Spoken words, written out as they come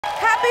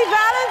Happy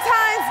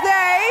Valentine's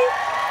Day.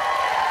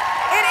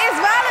 It is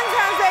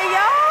Valentine's Day,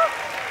 y'all.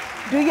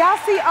 Do y'all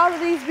see all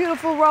of these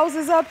beautiful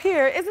roses up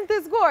here? Isn't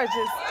this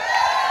gorgeous?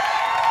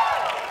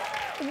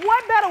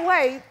 What better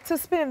way to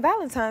spend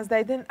Valentine's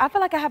Day than, I feel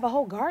like I have a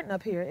whole garden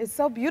up here. It's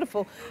so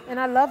beautiful,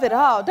 and I love it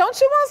all. Don't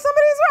you want some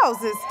of these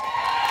roses?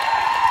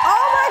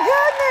 Oh my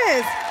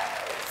goodness.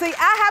 See,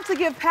 I have to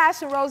give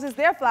Passion Roses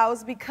their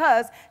flowers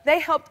because they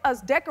helped us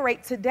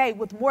decorate today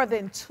with more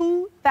than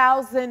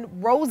 2,000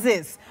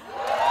 roses.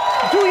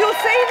 Do you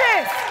see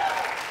this?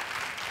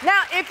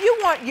 Now, if you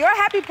want your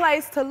happy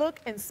place to look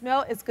and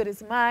smell as good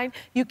as mine,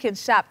 you can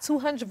shop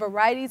 200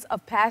 varieties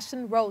of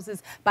Passion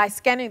Roses by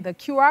scanning the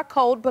QR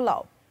code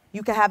below.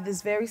 You can have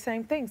this very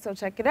same thing, so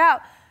check it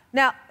out.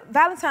 Now,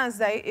 Valentine's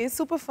Day is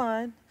super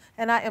fun,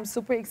 and I am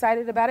super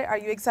excited about it. Are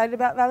you excited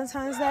about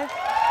Valentine's Day?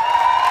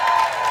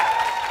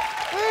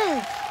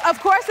 Of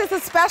course, it's a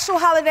special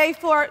holiday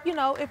for, you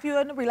know, if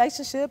you're in a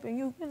relationship and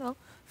you know,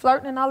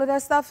 flirting and all of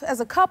that stuff as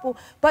a couple,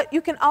 but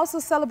you can also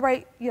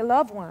celebrate your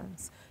loved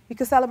ones. You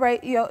can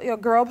celebrate your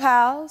girl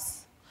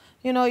pals,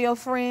 you know, your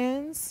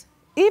friends,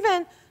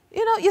 even,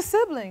 you know, your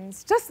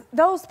siblings, just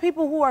those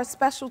people who are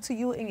special to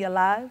you in your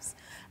lives.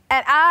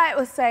 And I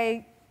would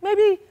say,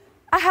 maybe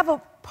I have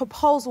a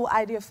proposal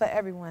idea for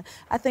everyone.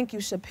 I think you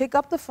should pick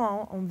up the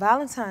phone on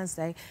Valentine's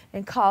Day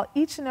and call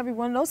each and every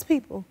one of those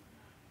people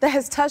that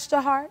has touched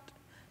your heart,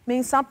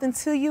 means something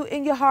to you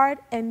in your heart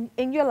and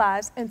in your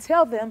lives, and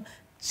tell them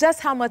just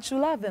how much you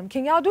love them.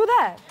 Can y'all do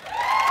that?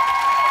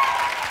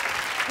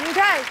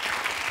 Okay.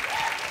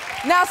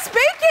 Now,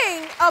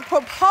 speaking of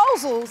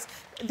proposals,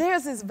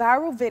 there's this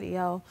viral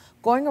video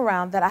going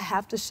around that I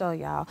have to show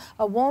y'all.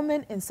 A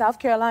woman in South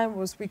Carolina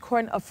was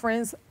recording a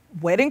friend's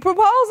wedding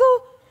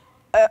proposal.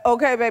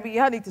 Okay, baby,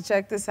 y'all need to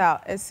check this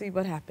out and see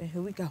what happened.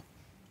 Here we go.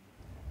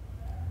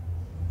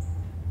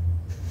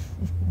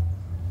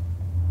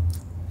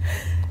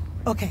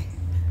 Okay.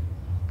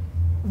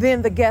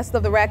 Then the guest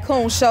of the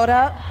raccoon showed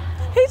up.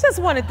 He just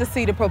wanted to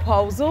see the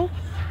proposal.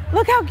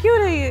 Look how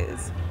cute he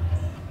is.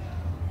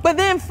 But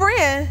then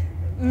friend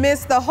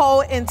missed the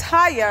whole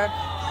entire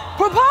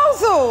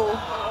proposal.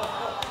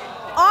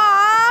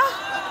 Aww.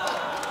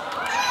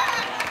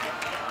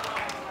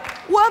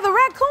 Well, the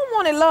raccoon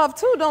wanted love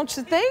too, don't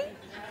you think?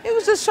 He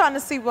was just trying to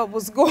see what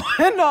was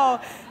going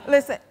on.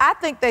 Listen, I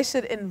think they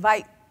should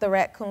invite the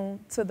raccoon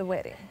to the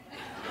wedding.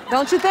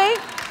 Don't you think?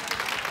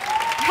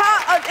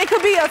 It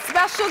could be a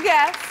special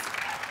guest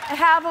and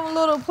have him a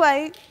little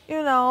plate,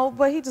 you know,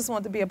 but he just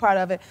wanted to be a part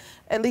of it.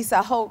 At least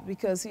I hope,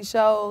 because he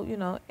showed, you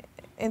know,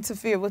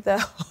 interfered with that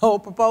whole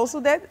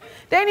proposal. They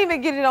didn't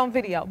even get it on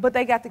video, but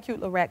they got the cute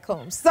little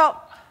raccoons. So,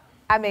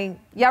 I mean,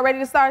 y'all ready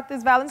to start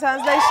this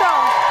Valentine's Day show?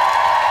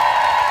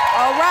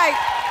 All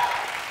right.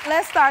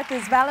 Let's start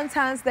this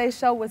Valentine's Day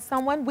show with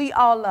someone we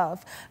all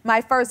love. My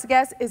first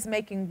guest is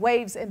making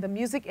waves in the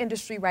music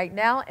industry right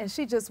now, and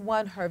she just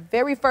won her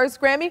very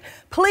first Grammy.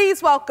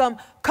 Please welcome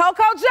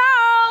Coco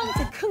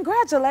Jones.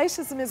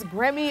 Congratulations, Miss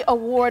Grammy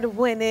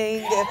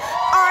Award-winning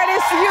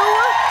artist.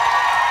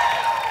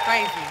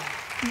 Crazy.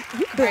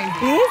 You've been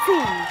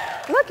busy.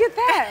 Look at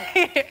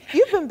that.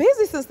 You've been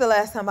busy since the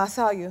last time I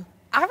saw you.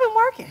 I've been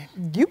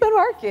working. You've been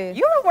working.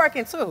 You've been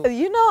working too.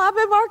 You know, I've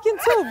been working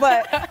too,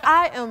 but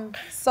I am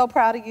so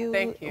proud of you.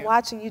 Thank you.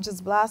 Watching you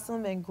just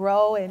blossom and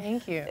grow, and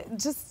thank you.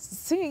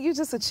 Just seeing you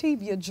just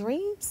achieve your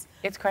dreams.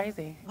 It's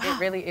crazy. Wow. It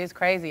really is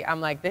crazy.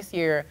 I'm like, this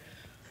year,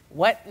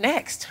 what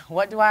next?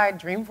 What do I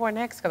dream for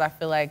next? Because I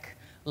feel like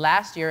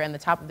last year and the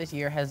top of this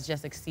year has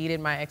just exceeded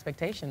my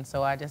expectations,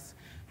 so I just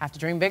have to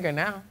dream bigger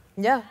now.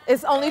 Yeah,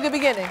 it's only the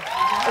beginning.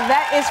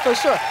 That is for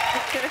sure.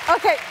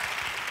 Okay.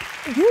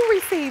 You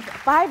received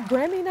 5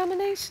 Grammy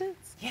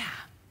nominations? Yeah.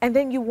 And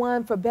then you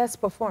won for Best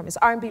Performance,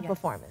 R&B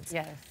Performance.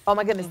 Yes. Oh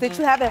my goodness, did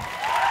you have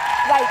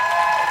like,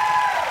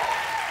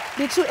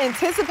 did you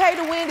anticipate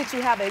a win? Did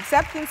you have an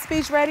acceptance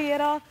speech ready at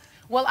all?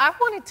 Well, I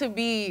wanted to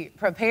be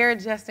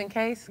prepared just in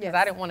case, because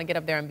I didn't want to get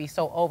up there and be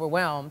so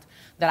overwhelmed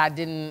that I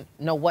didn't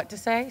know what to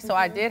say. So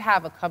I did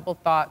have a couple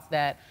thoughts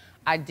that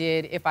I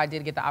did, if I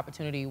did get the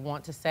opportunity,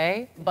 want to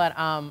say. But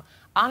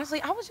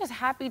honestly, I was just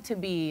happy to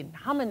be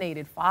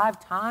nominated 5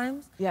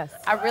 times. Yes.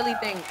 I really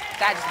think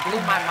that just blew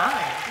my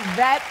mind.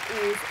 That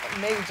is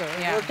major.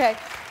 Yeah. Okay.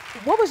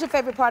 What was your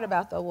favorite part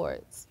about the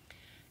awards?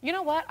 You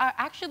know what? I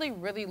actually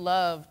really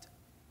loved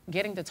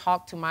getting to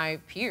talk to my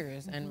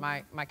peers and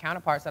my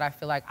counterparts that I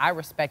feel like I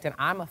respect and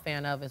I'm a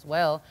fan of as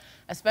well,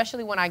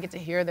 especially when I get to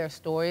hear their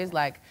stories,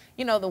 like,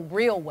 you know, the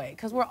real way,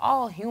 because we're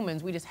all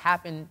humans. We just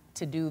happen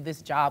to do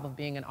this job of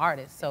being an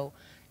artist. So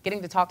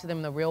getting to talk to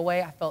them the real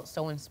way, I felt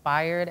so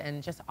inspired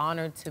and just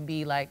honored to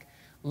be, like,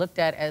 looked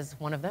at as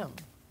one of them.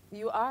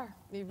 You are.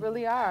 You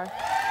really are.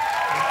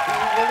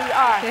 You really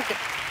are.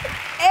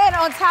 And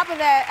on top of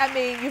that, I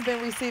mean, you've been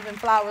receiving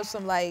flowers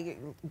from, like,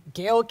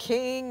 Gayle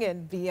King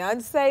and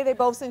Beyonce. They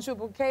both sent you a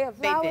bouquet of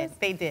flowers?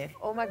 They did.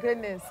 Oh, my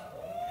goodness.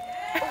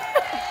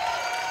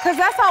 Because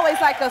that's always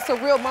like a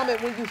surreal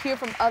moment when you hear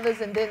from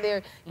others and then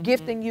they're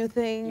gifting you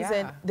things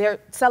and they're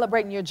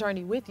celebrating your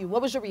journey with you.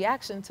 What was your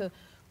reaction to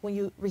when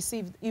you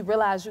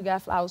realized you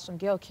got flowers from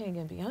Gayle King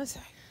and Beyonce?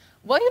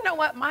 Well, you know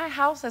what? My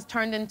house has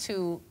turned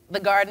into the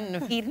Garden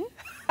of Eden.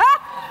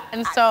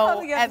 And so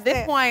totally at this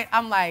understand. point,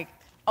 I'm like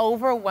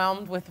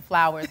overwhelmed with the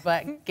flowers.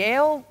 But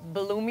Gail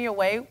blew me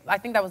away. I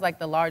think that was like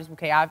the largest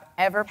bouquet I've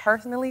ever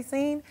personally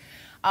seen.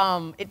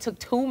 It took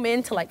 2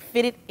 men to like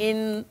fit it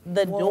in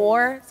the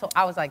door. So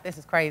I was like, this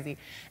is crazy.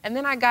 And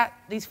then I got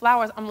these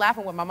flowers. I'm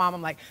laughing with my mom.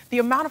 I'm like, the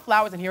amount of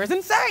flowers in here is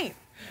insane.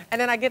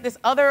 And then I get this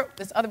other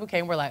bouquet,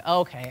 and we're like,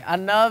 okay,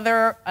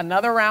 another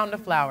round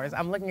of flowers.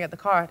 I'm looking at the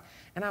card,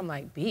 and I'm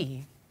like,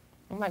 B.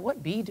 I'm like,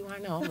 what B do I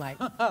know? I'm like,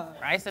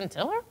 Bryson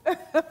Tiller?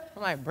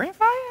 I'm like, Brent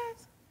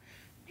Fayez?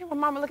 Me and my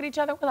mama look at each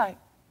other, we're like,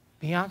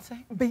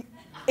 Beyonce?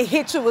 It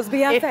hit you, was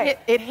Beyonce.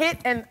 It hit,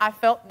 and I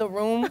felt the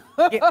room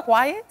get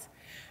quiet.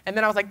 And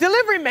then I was like,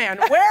 delivery man,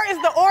 where is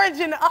the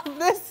origin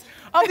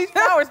of these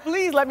flowers?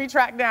 Please let me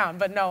track down.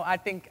 But no, I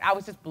think I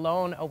was just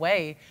blown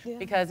away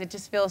because it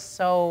just feels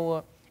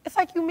so, it's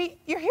like you meet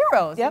your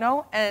heroes, you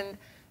know? And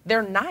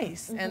they're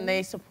nice and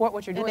they support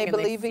what you're doing and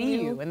they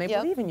see you and they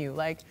believe in you.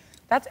 Like,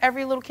 that's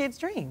every little kid's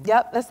dream.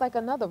 Yep, that's like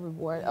another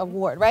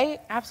award, right?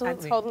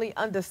 Absolutely. I totally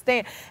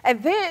understand.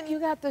 And then you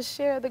got to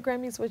share the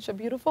Grammys with your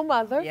beautiful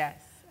mother.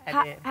 Yes,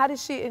 I did. How did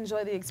she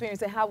enjoy the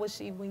experience and how was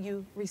she when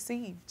you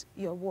received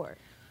your award?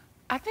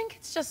 I think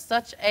it's just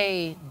such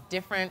a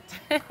different,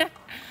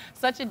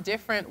 such a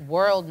different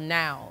world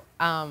now.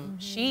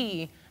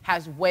 She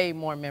has way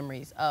more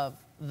memories of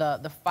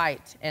the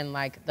fight and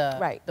like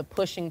the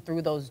pushing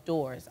through those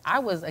doors. I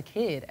was a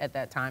kid at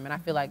that time, and I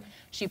feel like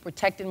she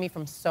protected me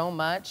from so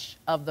much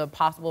of the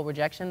possible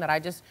rejection that I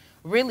just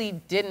really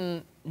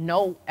didn't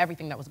know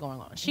everything that was going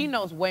on. She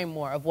knows way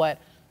more of what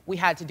we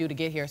had to do to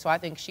get here, so I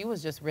think she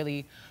was just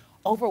really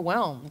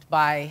overwhelmed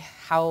by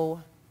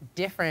how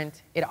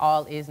different it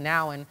all is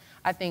now. And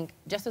I think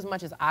just as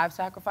much as I've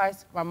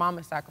sacrificed, my mom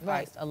has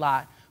sacrificed a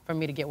lot for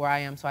me to get where I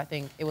am, so I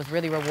think it was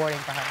really rewarding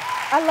for her.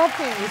 I love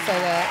hearing you say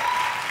that.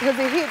 Because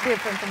it hit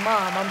different from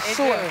mom, I'm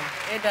sure.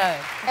 It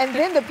does. And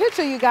then the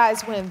picture you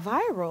guys went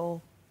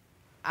viral.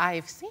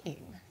 I've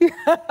seen.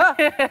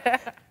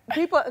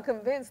 People are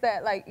convinced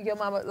that like your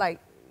mama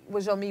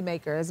was your me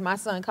maker. As my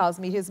son calls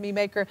me his me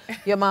maker,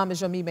 your mom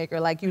is your me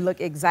maker. Like you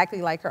look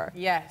exactly like her.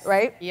 Yes.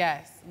 Right?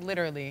 Yes,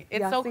 literally.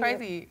 It's so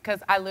crazy because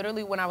I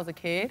literally, when I was a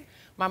kid,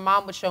 my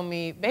mom would show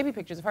me baby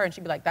pictures of her and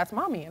she'd be like, that's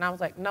mommy. And I was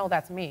like, no,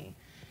 that's me.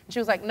 And she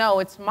was like, no,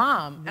 it's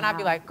mom. And I'd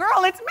be like,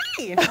 girl, it's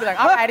me. And she'd be like,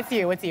 all right, it's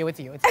you, it's you, it's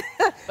you, it's you.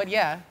 But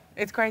yeah,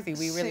 it's crazy.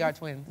 We really are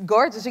twins.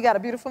 Gorgeous. You got a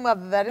beautiful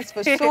mother, that is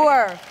for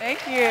sure.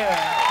 Thank you.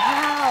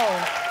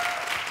 Wow.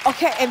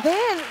 Okay, and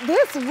then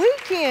this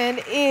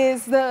weekend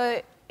is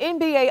the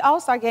NBA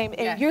All-Star Game,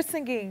 and you're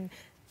singing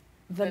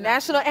the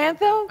national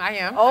anthem? I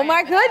am. Oh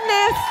my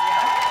goodness.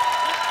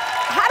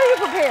 How do you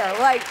prepare?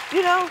 Like,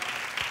 you know?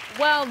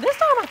 Well, this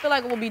time I feel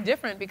like it will be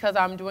different because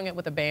I'm doing it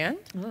with a band,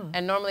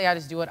 and normally I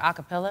just do it a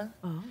cappella.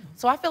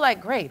 So I feel like,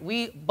 great,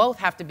 we both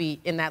have to be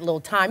in that little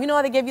time. You know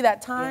how they give you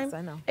that time? Yes,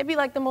 I know. It'd be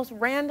like the most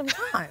random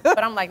time.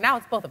 But I'm like, now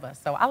it's both of us,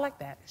 so I like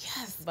that.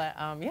 Yes. But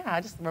yeah, I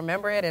just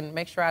remember it and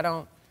make sure I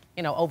don't,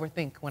 you know,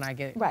 overthink when I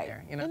get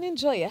there. You know? And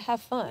enjoy it,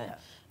 have fun. Yeah.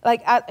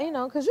 Like, you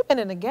know, because you've been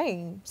in the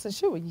game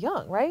since you were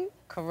young, right?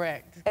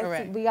 Correct, and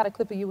correct. We got a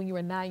clip of you when you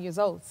were 9 years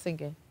old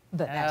singing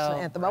the national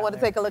anthem. Brother. I want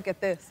to take a look at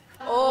this.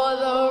 O'er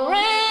the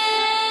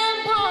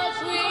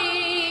ramparts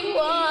we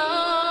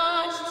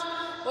watched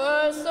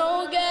were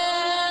so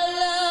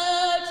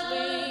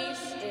gallantly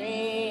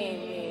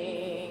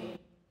streaming.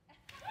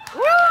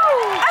 Woo!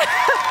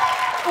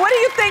 What do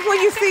you think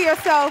when you see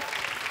yourself?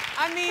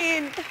 I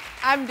mean,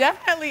 I'm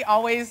definitely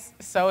always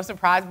so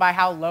surprised by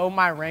how low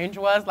my range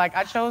was. Like,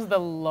 I chose the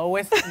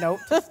lowest note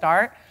to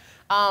start.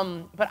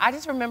 But I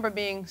just remember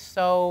being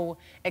so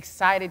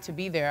excited to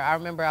be there. I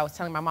remember I was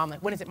telling my mom,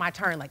 like, when is it my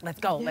turn? Like,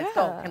 let's go, let's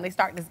go. Can they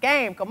start this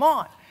game? Come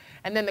on.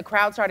 And then the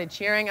crowd started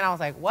cheering, and I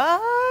was like,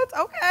 what?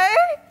 Okay.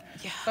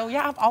 Yeah. So,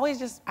 yeah, I've always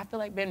just, I feel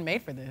like, been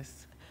made for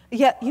this.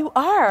 Yeah, you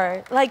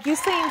are. Like, you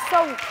seem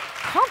so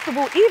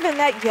comfortable, even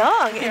that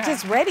young, and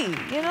just ready,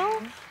 you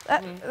know?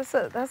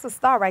 That's a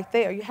star right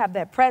there. You have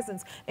that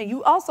presence, and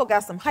you also got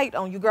some height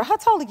on you, girl. How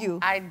tall are you?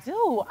 I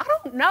do. I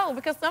don't know,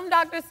 because some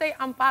doctors say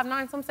I'm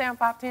 5'9", some say I'm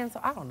 5'10",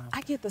 so I don't know.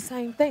 I get the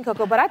same thing,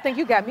 Coco, but I think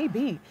you got me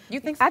beat. You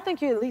think so? I think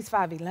you're at least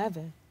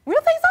 5'11". You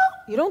think so?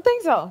 You don't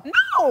think so?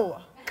 No,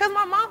 because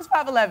my mom's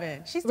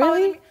 5'11". She's taller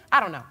than me. I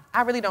don't know.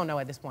 I really don't know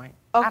at this point.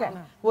 Okay. I don't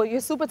know. Well,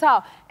 you're super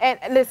tall. And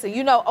listen,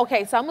 you know,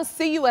 okay, so I'm going to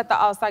see you at the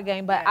All-Star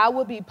game, but I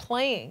will be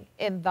playing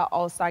in the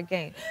All-Star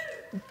game.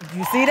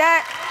 You see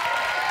that?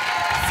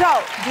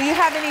 So, do you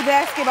have any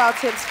basketball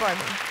tips for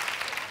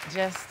me?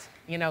 Just,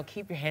 you know,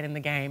 keep your head in the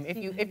game.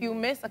 If you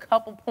miss a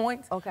couple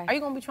points, are you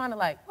gonna be trying to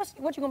like,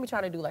 what you gonna be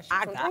trying to do? Like, shoot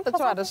I some got threes to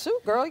try to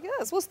shoot, girl.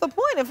 Yes. What's the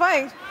point if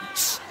I ain't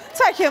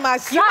taking my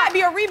shot? You might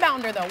be a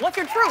rebounder though. What's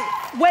your truth?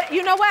 Well,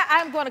 you know what?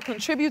 I'm going to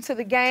contribute to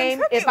the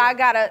game. If I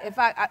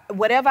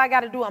whatever I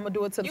gotta do, I'm gonna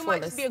do it to the fullest. You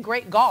might just be a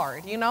great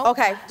guard, you know?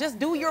 Okay. Just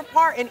do your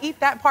part and eat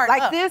that part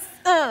like up. this.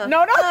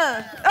 No.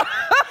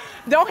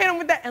 Don't hit him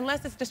with that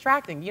unless it's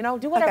distracting. You know,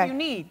 do whatever you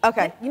need.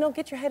 Okay. You know,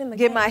 get your head in the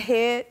game. Get my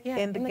head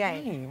in the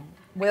game.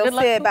 Well Good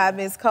luck said to by her.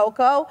 Miss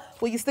Coco.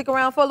 Will you stick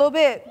around for a little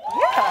bit?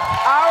 Yeah.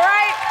 All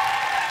right.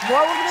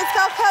 More with Miss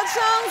Coco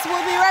Jones.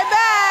 We'll be right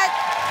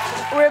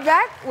back. We're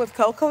back with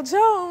Coco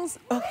Jones.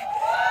 Okay.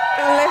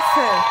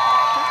 Listen.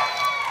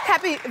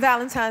 Happy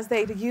Valentine's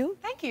Day to you.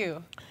 Thank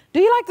you. Do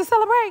you like to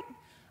celebrate?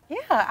 Yeah,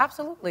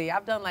 absolutely.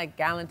 I've done like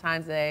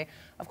Valentine's Day,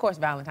 of course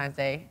Valentine's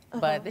Day,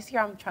 but this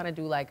year I'm trying to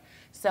do like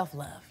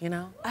self-love, you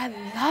know? I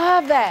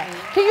love that.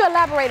 Can you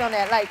elaborate on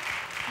that? Like,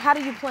 how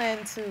do you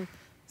plan to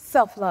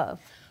self-love?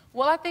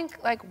 Well, I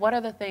think like what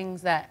are the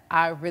things that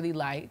I really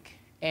like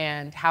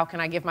and how can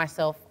I give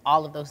myself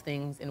all of those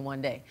things in one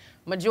day?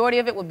 Majority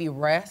of it would be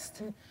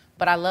rest,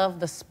 but I love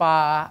the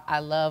spa. I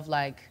love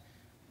like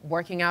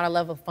working out. I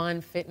love a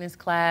fun fitness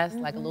class,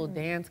 like a little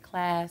dance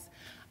class.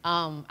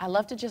 I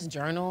love to just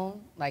journal,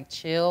 like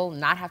chill,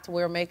 not have to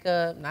wear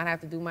makeup, not have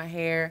to do my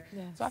hair.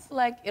 Yes. So I feel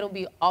like it'll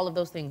be all of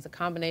those things, a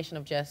combination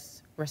of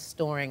just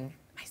restoring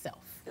myself.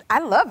 I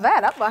love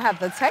that. I'm gonna have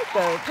to take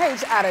a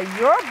page out of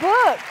your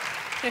book.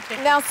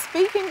 Now,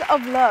 speaking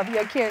of love,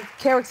 your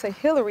character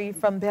Hillary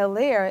from Bel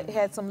Air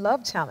had some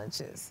love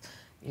challenges.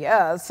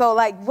 Yeah, so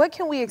like, what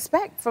can we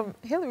expect from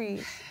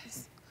Hillary?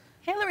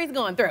 Hillary's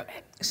going through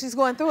it. She's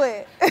going through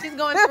it. She's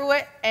going through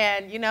it,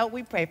 and you know,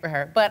 we pray for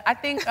her. But I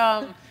think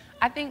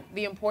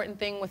the important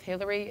thing with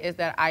Hillary is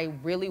that I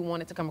really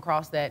wanted to come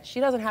across that she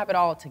doesn't have it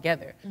all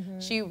together.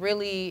 She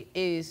really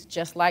is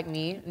just like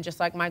me and just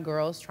like my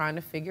girls, trying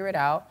to figure it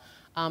out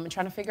and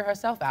trying to figure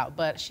herself out.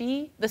 But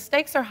the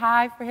stakes are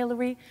high for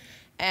Hillary,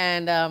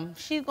 and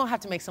she's gonna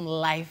have to make some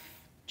life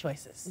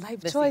choices.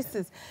 Life this choices.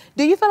 season.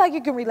 Do you feel like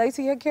you can relate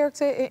to your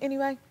character in any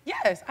way?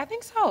 Yes, I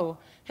think so.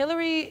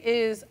 Hillary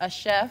is a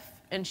chef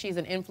and she's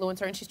an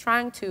influencer and she's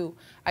trying to,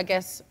 I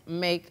guess,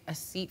 make a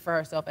seat for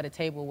herself at a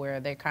table where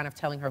they're kind of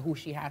telling her who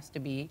she has to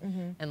be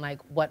and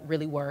like what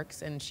really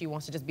works, and she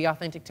wants to just be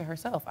authentic to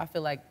herself. I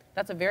feel like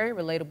that's a very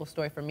relatable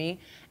story for me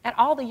and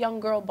all the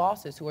young girl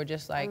bosses who are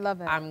just like,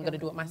 I'm gonna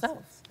do it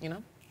myself, you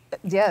know?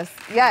 Yes,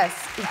 yes,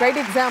 great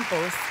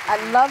examples.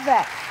 I love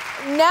that.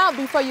 Now,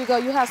 before you go,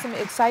 you have some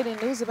exciting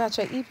news about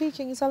your EP.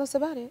 Can you tell us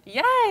about it?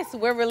 Yes,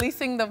 we're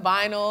releasing the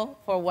vinyl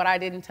for What I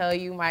Didn't Tell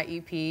You, my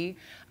EP.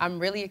 I'm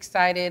really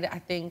excited. I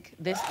think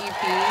this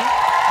EP,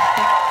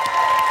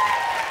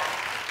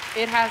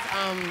 it has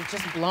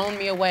just blown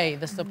me away,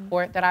 the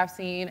support that I've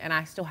seen, and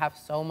I still have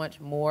so much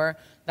more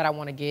that I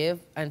want to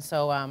give. And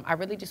so I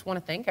really just want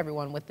to thank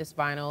everyone with this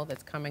vinyl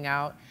that's coming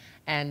out.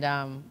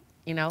 And,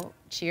 you know,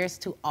 cheers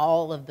to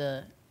all of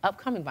the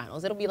upcoming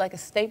vinyls. It'll be like a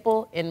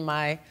staple in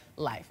my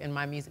life, in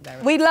my music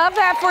direction. We love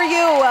that for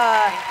you.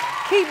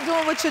 Keep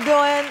doing what you're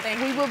doing.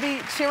 Thank we you. will be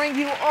cheering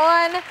you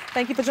on.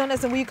 Thank you for joining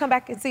us, and will you come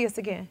back and see us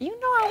again? You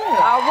know I will.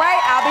 All right,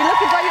 I'll be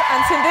looking for you.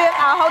 Until then,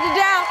 I'll hold it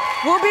down.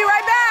 We'll be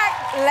right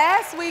back.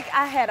 Last week,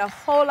 I had a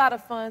whole lot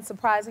of fun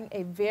surprising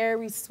a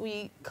very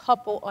sweet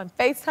couple on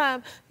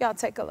FaceTime. Y'all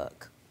take a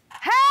look.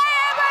 Hey,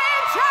 Amber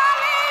and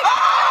Charlie!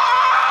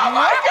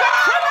 Welcome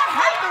to the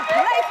happy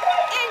place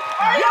in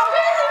your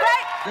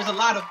state. There's a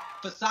lot of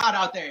facade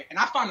out there, and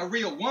I found a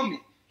real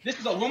woman. This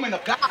is a woman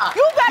of God.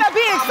 You better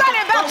be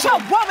excited about your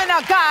woman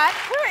of God.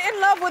 We're in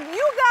love with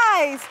you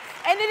guys.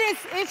 And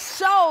it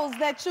shows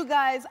that you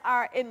guys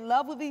are in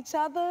love with each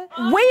other.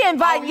 We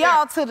invite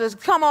y'all to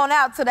come on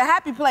out to the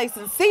happy place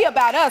and see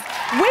about us.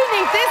 We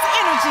need this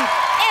energy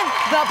in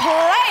the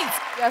place.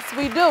 Yes,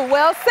 we do.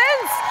 Well,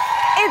 since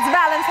it's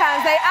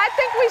Valentine's Day, I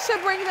think we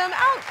should bring them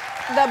out.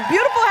 The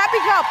beautiful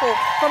happy couple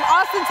from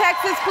Austin,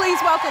 Texas. Please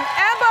welcome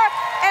Amber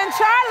and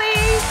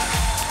Charlie.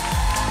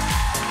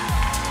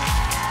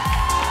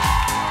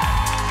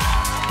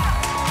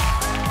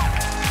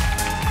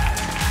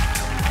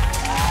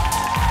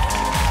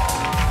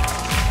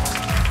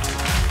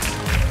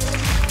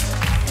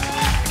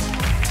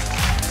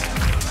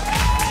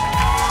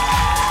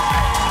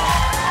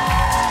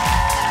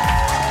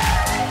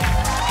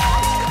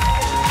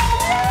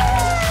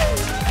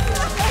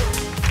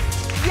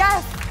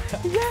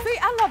 See,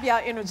 I love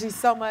y'all energy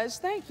so much.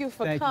 Thank you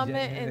for coming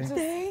and just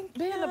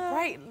being the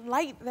bright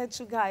light that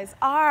you guys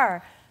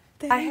are.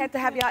 I had to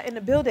have y'all in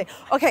the building.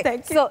 Okay,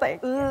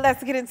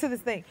 let's get into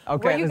this thing.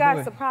 Okay, were you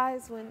guys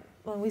surprised when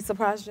we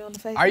surprised you on the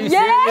face? Are you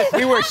serious?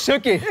 We were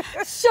shooken.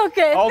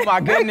 Shooken. Oh my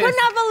goodness. We could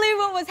not believe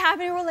what was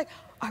happening. We're like,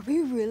 are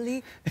we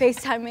really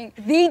FaceTiming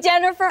the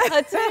Jennifer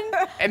Hudson?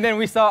 And then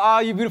we saw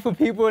all you beautiful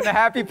people in the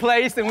happy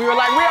place, and we were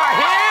like, we are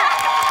here.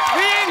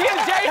 We in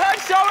here, J-Hud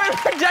showing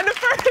for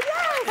Jennifer.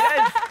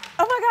 Yes.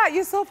 Oh my God,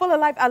 you're so full of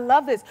life. I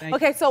love this. Thank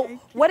okay, you. so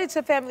what did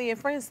your family and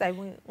friends say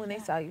when they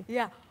saw you?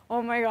 Yeah.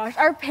 Oh my gosh,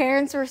 our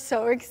parents were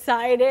so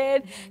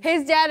excited.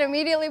 His dad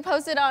immediately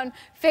posted on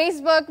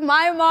Facebook.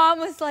 My mom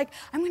was like,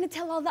 I'm gonna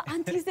tell all the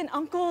aunties and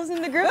uncles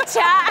in the group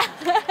chat.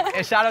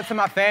 And shout out to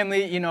my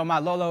family. You know, my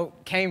Lolo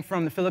came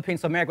from the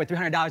Philippines to America with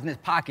 $300 in his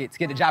pocket to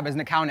get a job as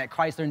an accountant at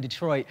Chrysler in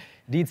Detroit.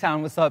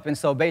 D-Town, what's up? And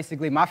so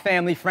basically, my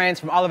family, friends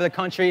from all over the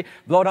country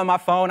blowed on my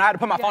phone. I had to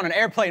put my phone in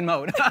airplane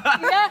mode.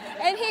 Yeah,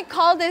 and he called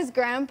called his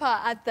grandpa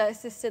at the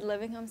assisted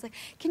living home. I was like,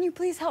 can you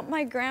please help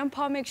my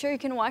grandpa make sure he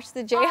can watch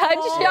the J Hud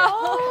show?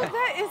 Oh,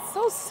 that is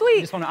so sweet.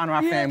 We just want to honor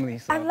our family.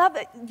 So. I love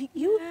it.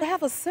 You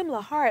have a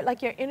similar heart.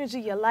 Like your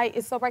energy, your light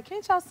is so bright.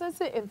 Can't y'all sense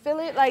it and feel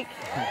it? Like,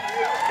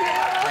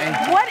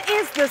 what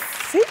is the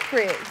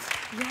secret?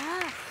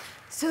 Yeah.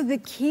 So the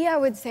key, I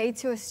would say,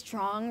 to a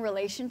strong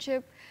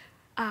relationship,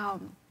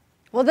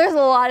 well, there's a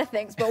lot of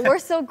things, but we're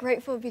so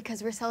grateful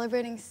because we're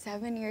celebrating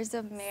 7 years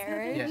of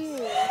marriage.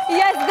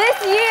 Yes,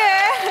 this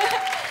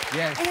year.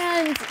 Yes.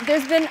 And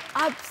there's been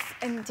ups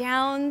and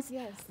downs.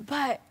 Yes.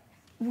 But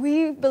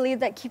we believe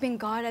that keeping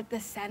God at the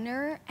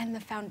center and the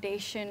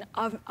foundation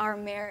of our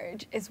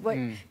marriage is what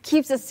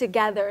keeps us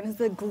together and is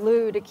the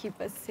glue to keep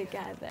us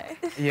together.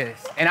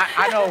 Yes. And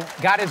I know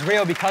God is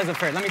real because of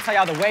her. Let me tell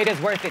y'all, the wait is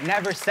worth it.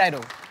 Never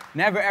settle.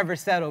 Never, ever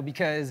settle,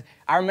 because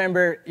I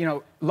remember,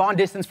 long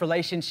distance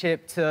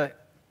relationship to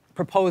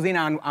proposing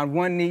on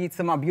one knee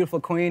to my beautiful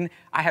queen.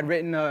 I had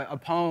written a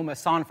poem, a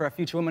song for a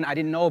future woman I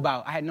didn't know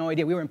about. I had no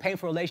idea. We were in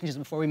painful relationships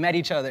before we met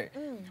each other.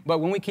 But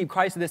when we keep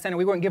Christ at the center,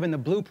 we weren't given the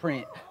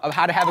blueprint of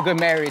how to have a good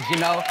marriage,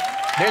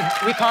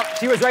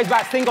 She was raised by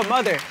a single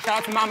mother. Shout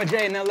out to Mama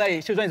J in LA.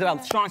 She was raised by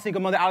a strong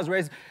single mother. I was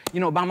raised,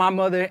 by my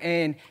mother,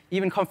 and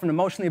even come from an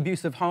emotionally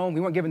abusive home.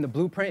 We weren't given the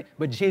blueprint,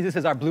 but Jesus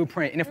is our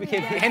blueprint. And if we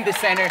keep him the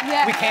center,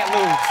 we can't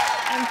lose.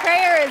 And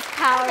prayer is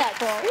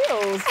powerful.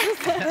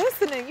 Just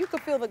listening, you can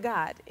feel the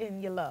God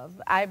in your love.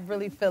 I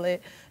really feel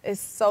it.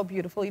 It's so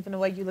beautiful, even the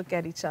way you look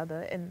at each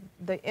other and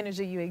the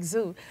energy you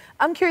exude.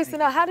 I'm curious to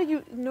know, how do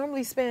you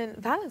normally spend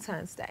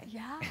Valentine's Day?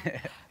 Yeah.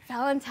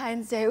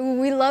 Valentine's Day,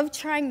 we love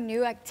trying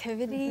new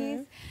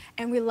activities,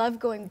 and we love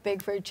going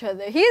big for each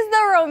other. He's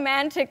the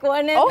romantic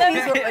one. He's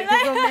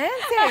romantic,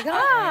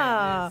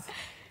 huh?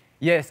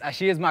 Yes,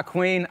 she is my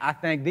queen. I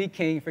thank the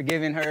king for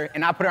giving her,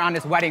 and I put her on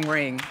this wedding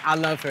ring. I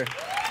love her.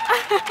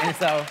 And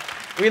so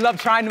we love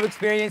trying new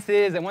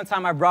experiences. And one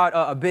time I brought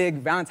a big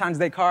Valentine's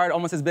Day card,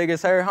 almost as big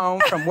as her,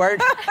 home from work.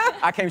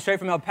 I came straight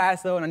from El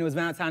Paso, and I knew it was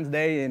Valentine's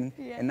Day, and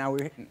now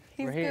we're here.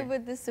 He's good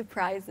with the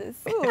surprises.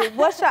 Ooh,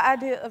 what's your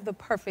idea of the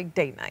perfect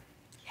date night?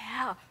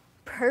 Yeah,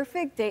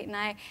 perfect date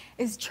night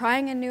is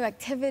trying a new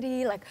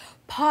activity like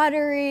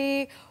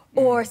pottery,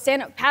 or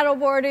stand-up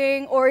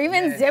paddleboarding, or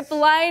even zip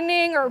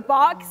lining or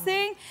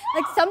boxing.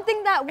 Like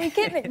something that we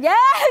can,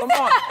 Come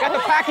on, got the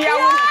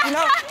Pacquiao,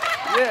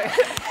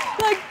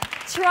 Like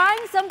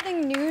trying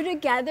something new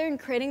together and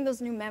creating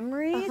those new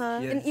memories.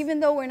 And even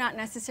though we're not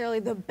necessarily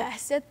the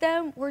best at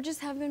them, we're just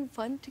having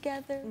fun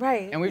together.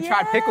 Right. And we've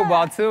tried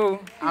pickleball too.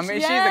 I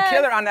mean, she's a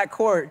killer on that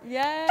court.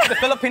 Yes. The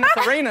Filipino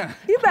Serena.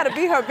 You better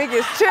be her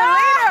biggest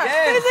cheerleader.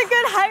 Yes. He's a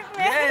good hype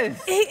man.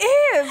 Yes. He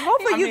is.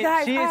 Hopefully you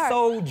guys she is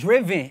so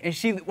driven,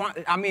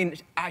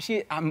 and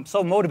I'm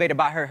so motivated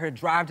by her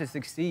drive to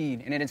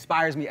succeed, and it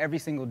inspires me every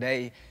single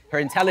day. Her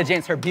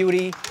intelligence, her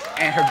beauty,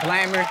 and her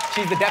glamour.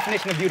 She's the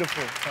definition of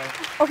beautiful.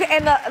 So. Okay,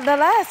 and the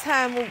last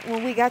time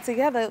when we got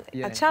together,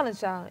 I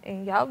challenged y'all,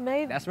 and y'all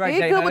made That's right,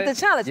 good J-Hud. with the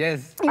challenge.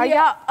 Yes. Are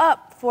y'all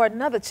up for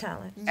another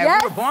challenge? And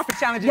we were born for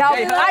challenges, Y'all,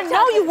 J-Hud. I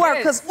know you were,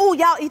 because,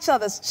 y'all each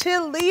other's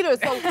cheerleaders.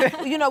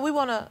 So, we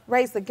want to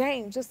raise the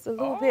game just a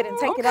little bit and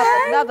take it up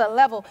another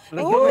level.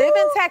 And you live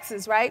in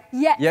Texas, right?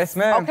 Yes. Yes,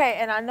 ma'am. Okay,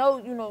 and I know,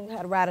 you know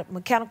how to ride a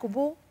mechanical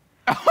bull.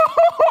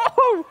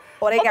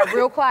 Or they got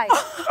real quiet.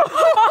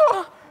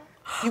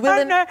 You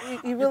willing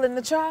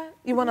to try?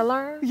 You want to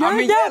learn? Let's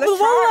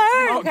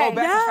try. Okay, Go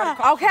back and try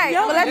to call. Okay,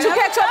 we'll let you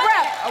catch your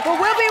breath. But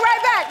we'll be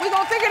right back. We're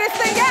going to figure this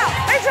thing out.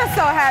 They're just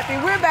so happy.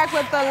 We're back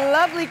with the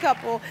lovely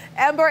couple,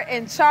 Amber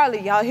and Charlie.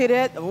 Y'all hear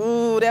that?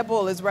 Ooh, that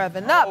bull is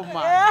revving up. Oh,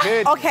 my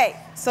goodness. Okay,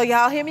 so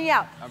y'all hear me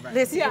out. right.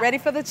 Listen, you ready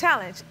for the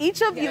challenge?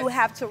 Each of you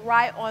have to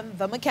ride on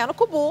the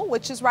mechanical bull,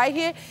 which is right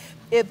here.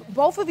 If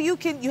both of you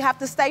can, you have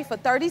to stay for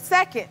 30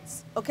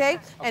 seconds, okay?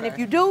 And if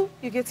you do,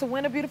 you get to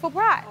win a beautiful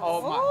prize.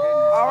 Oh, my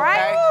goodness. All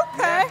right?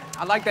 Okay.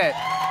 Yeah, I like that.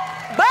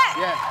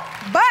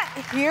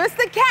 But here's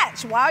the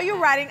catch. While you're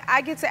riding,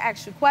 I get to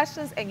ask you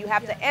questions, and you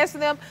have to answer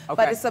them,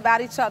 but it's about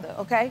each other,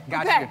 okay?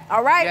 Got you.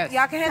 All right? Yes.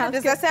 Y'all can handle it.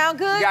 Does that sound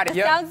good? We got it,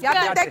 yeah. Y'all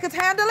think they could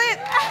handle it?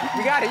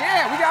 We got it,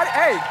 yeah, we got it.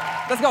 Hey,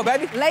 let's go,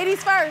 baby.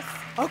 Ladies first.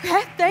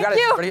 Okay, thank Got it.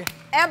 you. Ready?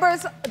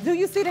 Amber's, do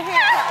you see the hand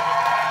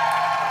clap?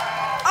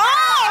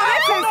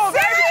 This is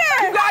serious.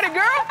 You got it,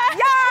 girl.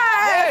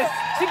 Yes.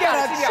 She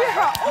got it. She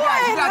got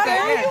it. You got that.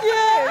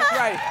 Yeah. That's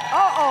right.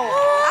 I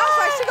was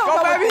like, she gonna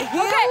go baby. with the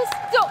heels. Okay,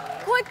 so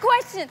quick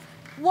question.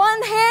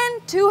 One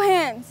hand, two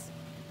hands.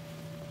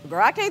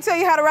 Girl, I can't tell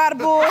you how to ride a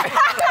bull.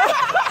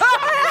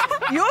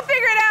 You'll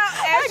figure it out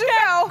as you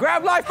go.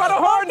 Grab life by the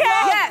horns.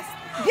 Yes.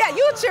 Yeah,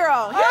 you cheer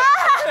on. Yeah.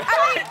 I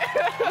mean,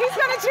 he's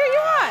gonna cheer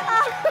you on.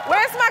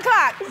 Where's my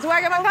clock? Do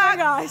I get my clock?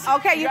 gosh.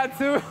 Okay, You got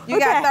two. You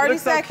got 30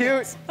 Looks so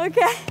seconds. cute.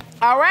 Okay.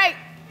 All right.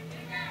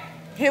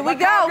 Here we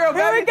go. Girl,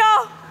 Here we baby.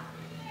 go.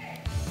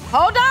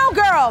 Hold on,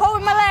 girl.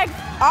 Hold with my legs.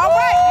 All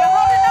right, you're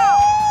holding on.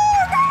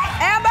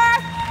 Amber.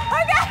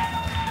 Okay.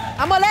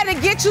 I'm gonna let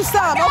it get you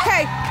some.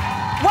 Okay.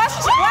 What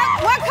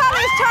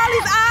color is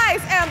Charlie's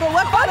eyes, Amber?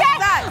 What color is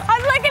his eyes? I'm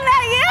looking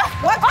at you.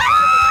 What color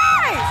is his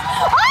eyes?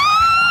 Oh!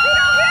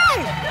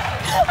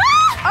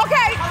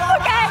 Okay.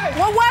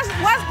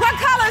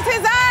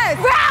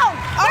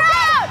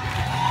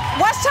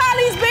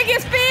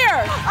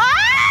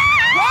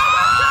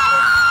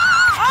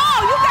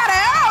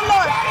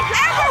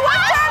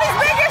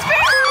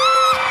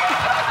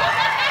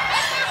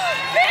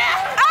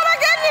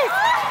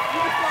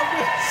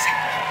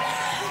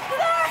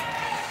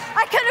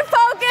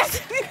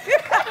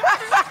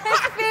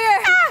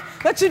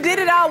 but you did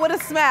it all with a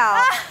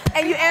smile.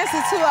 And you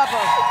answered 2 of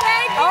them.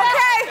 Thank you.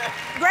 Okay,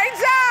 great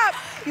job.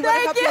 You better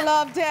help your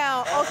love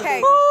down.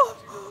 Okay.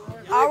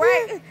 All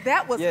right,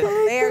 that was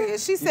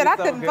hilarious. She said I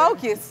couldn't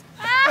focus.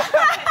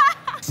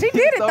 She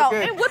did it so though,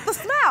 good. and with the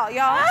smile,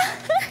 y'all.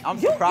 I'm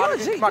so proud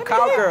of you. My You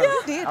cowgirl.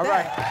 did All that.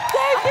 right.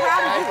 I'm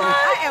proud of you.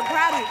 I am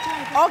proud of you.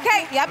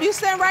 Okay, yep, you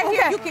stand right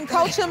here. You can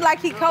coach him like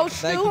he coached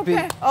Thank you. you,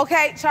 B.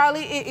 Okay,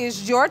 Charlie, it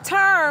is your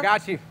turn.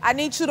 Got you. I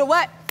need you to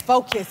what?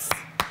 Focus.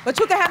 But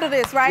you can handle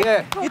this, right?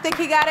 Yeah. You think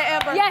he got it,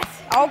 Amber? Yes.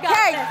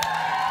 Okay.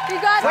 You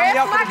got Sign me Where's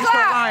up for my the Detroit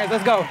clock? Lions.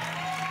 Let's go.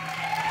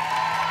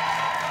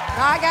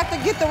 Now I got to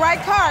get the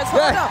right cards.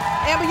 Hold Yeah. on.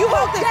 Amber, you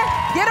hold this.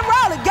 Get him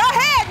rolling. Go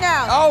ahead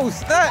now. Oh,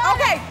 snap.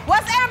 Okay,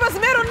 what's Amber's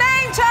middle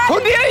name,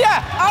 Charlie? Cordelia.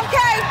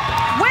 Okay,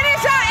 when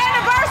is your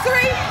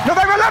anniversary?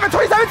 November 11,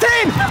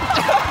 2017.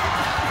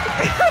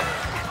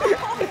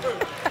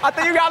 I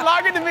think you got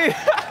longer than me.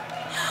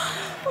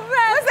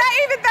 Was that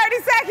even 30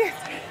 seconds?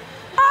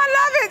 I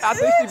love it. I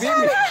think she beat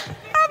me.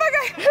 Oh my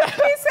God.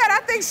 He said,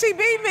 I think she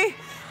beat me.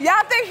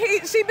 Y'all think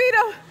she beat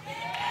him?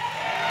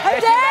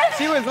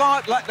 She was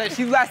long.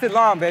 She lasted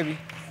long, baby.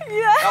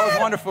 Yeah. That was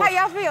wonderful. How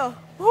y'all feel?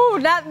 Ooh,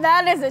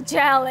 that is a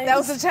challenge. That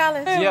was a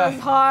challenge? It Yeah. was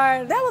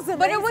hard. That was amazing.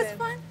 But it was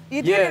fun.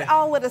 You did Yeah. it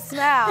all with a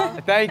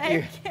smile. Thank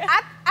you.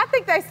 I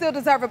think they still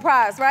deserve a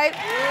prize, right?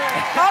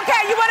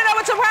 Okay, you want to know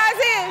what your prize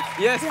is?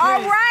 Yes, please.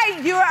 All right,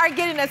 you are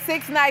getting a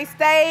 6-night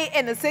stay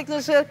in the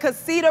signature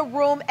Casita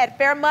Room at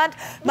Fairmont,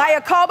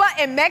 Mayacoba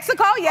in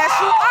Mexico. Yes,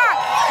 you are.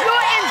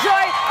 You'll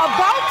enjoy a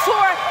boat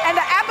tour and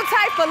the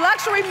Appetite for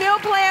Luxury meal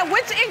plan,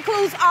 which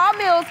includes all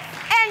meals.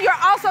 And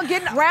you're also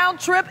getting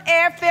round-trip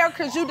airfare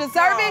because you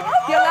deserve it.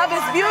 Your love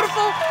is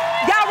beautiful.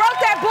 Y'all wrote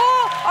that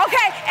bull?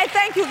 Okay, and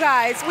thank you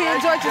guys. We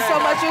enjoyed you so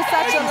much. You're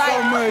such Thank a you light.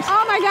 so much.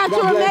 Oh my God,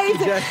 God you're bless you,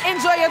 amazing. Jess.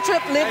 Enjoy your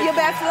trip. Live your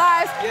best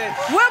lives. Yes.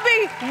 We'll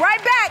be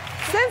right back.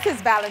 Since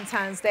it's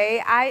Valentine's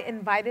Day, I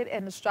invited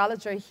an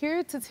astrologer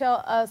here to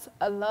tell us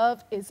a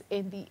love is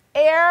in the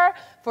air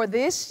for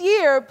this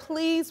year.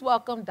 Please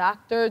welcome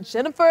Dr.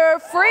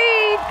 Jennifer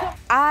Freed.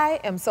 I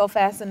am so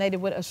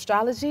fascinated with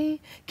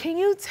astrology. Can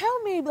you tell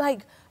me,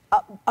 like,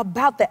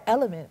 about the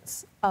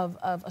elements of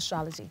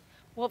astrology?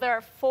 Well, there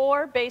are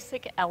 4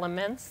 basic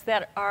elements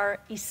that are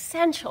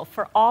essential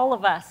for all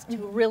of us to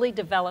really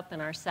develop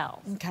in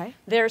ourselves. Okay.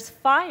 There's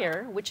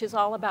fire, which is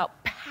all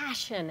about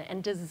passion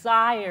and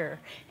desire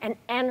and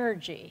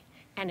energy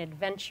and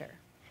adventure.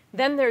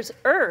 Then there's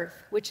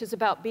earth, which is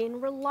about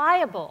being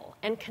reliable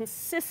and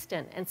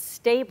consistent and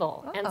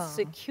stable and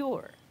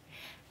secure.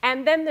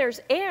 And then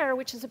there's air,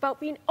 which is about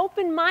being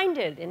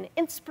open-minded and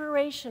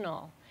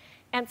inspirational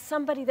and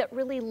somebody that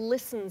really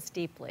listens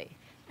deeply.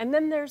 And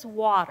then there's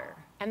water,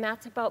 and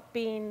that's about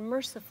being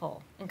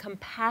merciful and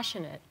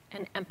compassionate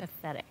and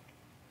empathetic.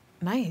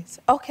 Nice.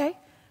 Okay.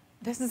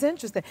 This is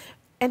interesting.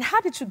 And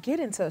how did you get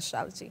into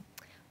astrology?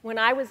 When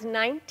I was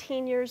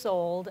 19 years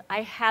old,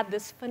 I had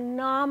this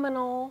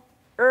phenomenal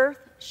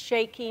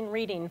earth-shaking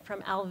reading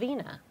from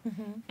Alvina.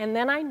 And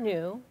then I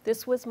knew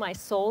this was my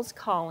soul's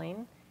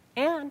calling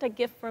and a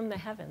gift from the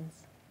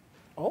heavens.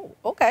 Oh,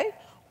 okay.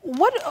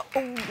 What,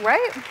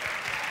 right?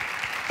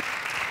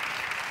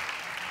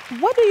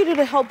 What do you do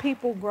to help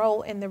people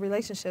grow in their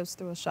relationships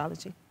through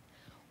astrology?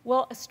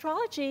 Well,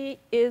 astrology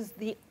is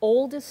the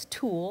oldest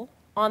tool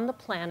on the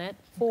planet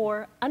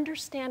for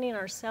understanding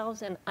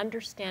ourselves and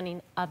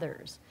understanding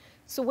others.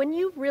 So when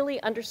you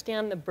really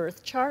understand the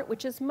birth chart,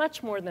 which is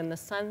much more than the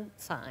sun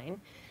sign,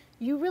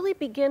 you really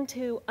begin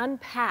to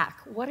unpack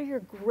what are your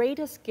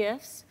greatest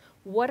gifts,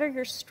 what are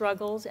your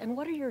struggles, and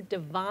what are your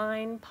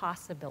divine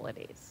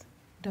possibilities.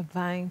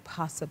 Divine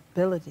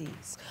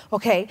possibilities.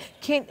 Okay,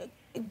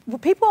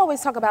 people always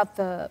talk about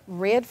the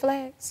red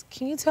flags.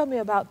 Can you tell me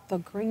about the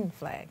green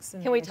flags?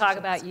 Can we talk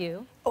about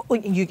you? Oh,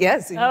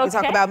 yes, you can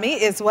talk Okay. about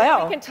me as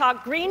well. We can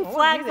talk green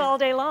flags all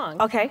day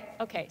long. Okay.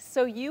 Okay,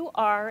 so you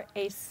are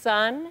a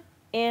sun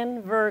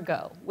in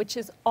Virgo, which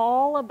is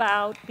all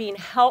about being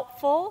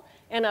helpful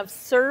and of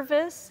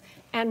service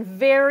and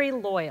very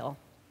loyal.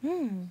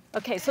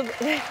 Okay, so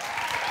thank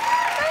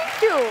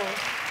you.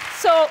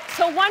 So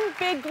one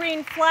big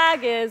green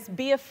flag is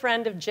be a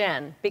friend of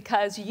Jen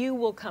because you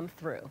will come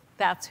through.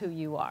 That's who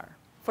you are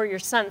for your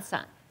sun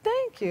sign.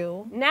 Thank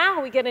you.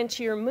 Now we get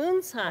into your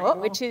moon sign,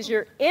 which is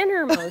your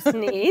innermost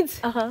needs.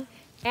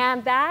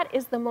 And that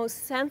is the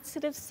most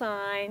sensitive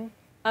sign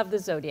of the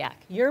zodiac.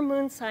 Your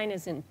moon sign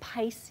is in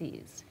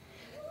Pisces.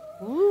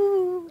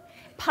 Ooh.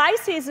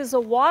 Pisces is a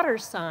water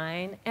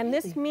sign, and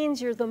this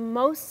means you're the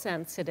most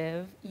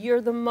sensitive,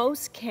 you're the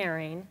most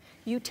caring,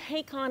 you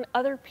take on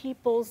other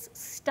people's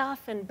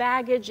stuff and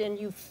baggage, and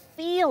you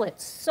feel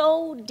it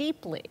so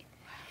deeply.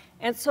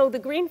 And so the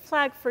green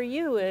flag for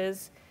you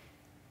is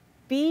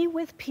be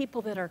with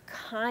people that are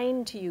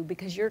kind to you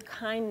because your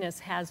kindness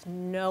has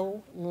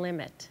no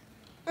limit.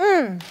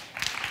 You're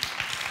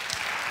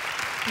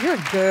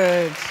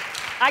good.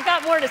 I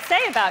got more to say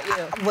about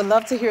you. Would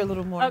love to hear a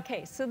little more.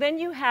 Okay, so then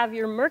you have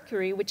your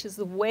Mercury, which is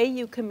the way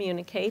you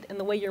communicate and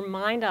the way your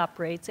mind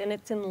operates, and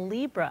it's in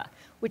Libra,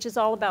 which is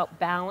all about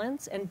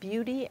balance and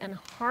beauty and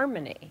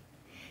harmony.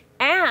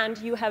 And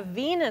you have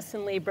Venus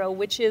in Libra,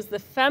 which is the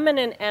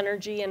feminine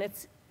energy, and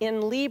it's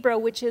in Libra,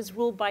 which is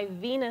ruled by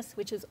Venus,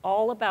 which is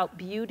all about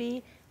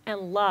beauty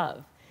and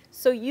love.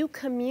 So you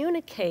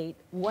communicate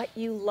what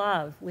you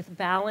love with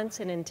balance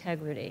and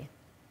integrity.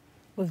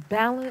 With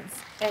balance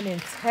and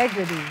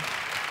integrity.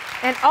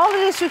 And all of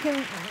this you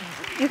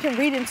can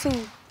read into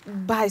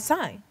by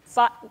sign.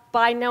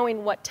 By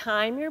knowing what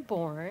time you're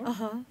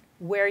born,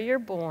 where you're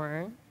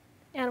born,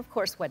 and of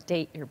course what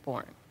date you're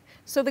born.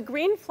 So the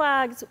green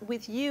flags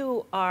with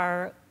you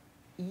are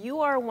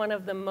one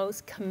of the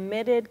most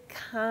committed,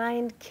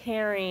 kind,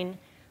 caring,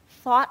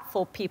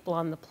 thoughtful people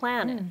on the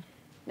planet.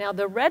 Now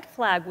the red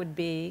flag would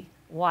be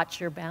watch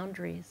your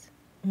boundaries.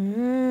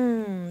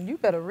 You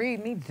better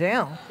read me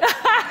down.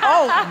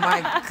 Oh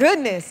my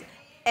goodness.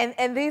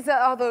 And these are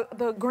all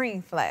the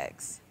green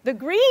flags. The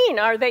green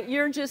are that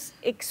you're just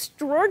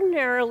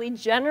extraordinarily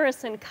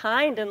generous and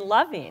kind and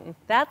loving.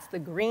 That's the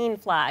green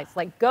flags.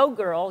 Like, go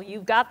girl,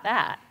 you've got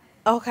that.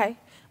 Okay,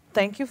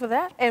 thank you for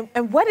that.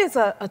 And what is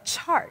a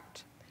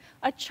chart?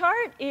 A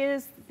chart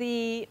is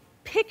the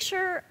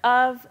picture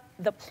of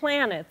the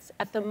planets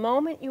at the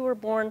moment you were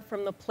born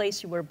from the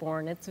place you were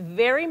born. It's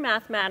very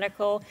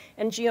mathematical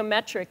and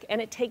geometric,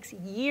 and it takes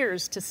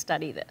years to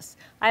study this.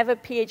 I have a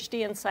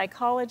PhD in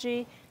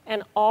psychology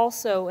and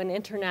also an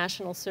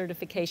international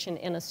certification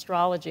in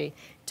astrology. It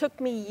took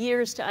me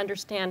years to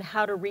understand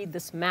how to read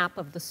this map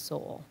of the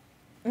soul.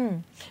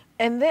 And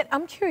then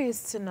I'm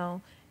curious to know,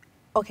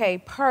 okay,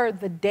 per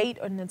the date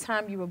and the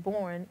time you were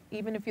born,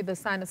 even if you're the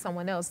sign of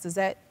someone else, does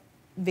that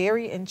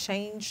vary and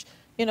change,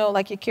 you know,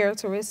 like your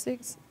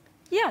characteristics?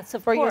 Yes,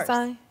 of for course. Your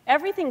sign?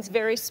 Everything's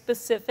very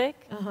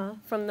specific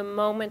from the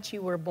moment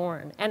you were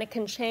born, and it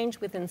can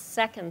change within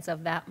seconds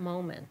of that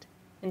moment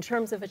in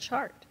terms of a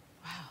chart.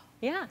 Wow.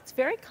 Yeah, it's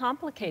very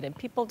complicated.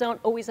 People don't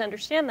always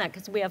understand that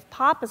because we have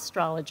pop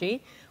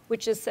astrology,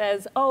 which just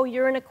says, oh,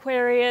 you're an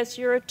Aquarius,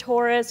 you're a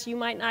Taurus, you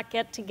might not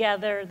get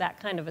together, that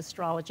kind of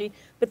astrology.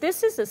 But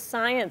this is a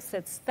science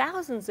that's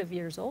thousands of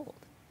years old.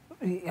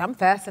 I'm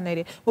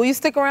fascinated. Will you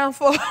stick around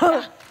for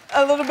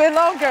a little bit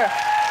longer?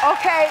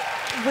 Okay,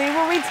 we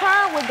will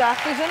return with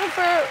Dr.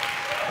 Jennifer.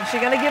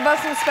 She's gonna give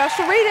us some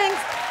special readings.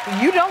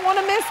 You don't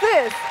wanna miss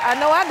this. I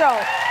know I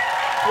don't.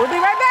 We'll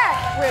be right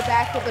back. We're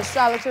back with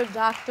astrologer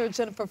Dr.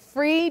 Jennifer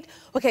Freed.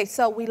 Okay,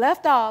 so we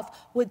left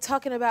off with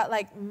talking about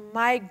like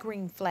my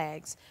green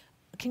flags.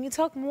 Can you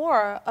talk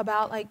more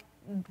about like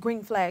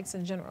green flags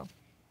in general?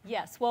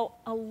 Yes, well,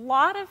 a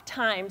lot of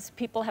times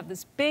people have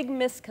this big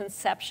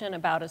misconception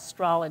about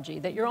astrology,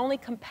 that you're only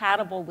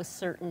compatible with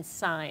certain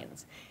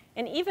signs.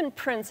 And even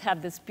Prince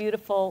had this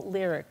beautiful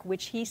lyric,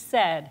 which he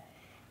said,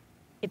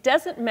 it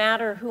doesn't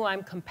matter who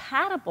I'm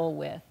compatible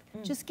with,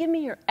 just give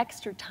me your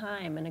extra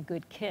time and a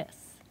good kiss.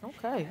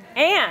 Okay.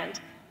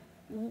 And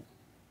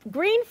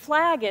green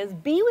flag is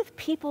be with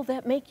people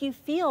that make you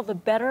feel the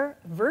better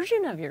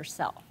version of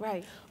yourself.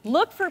 Right.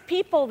 Look for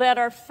people that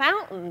are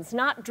fountains,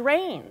 not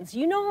drains.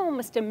 You know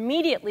almost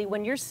immediately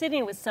when you're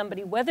sitting with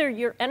somebody whether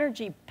your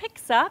energy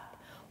picks up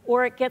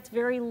or it gets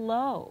very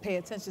low. Pay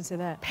attention to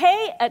that.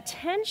 Pay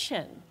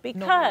attention because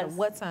no matter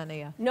what sign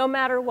they are. No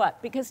matter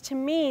what. Because to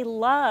me,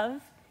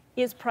 love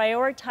is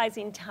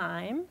prioritizing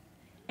time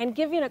and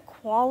giving a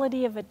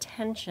quality of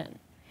attention.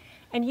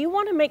 And you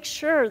want to make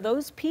sure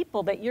those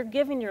people that you're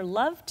giving your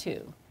love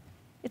to,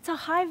 it's a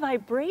high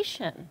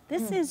vibration.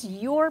 This is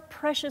your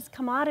precious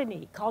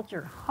commodity called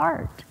your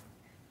heart.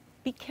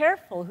 Be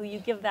careful who you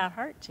give that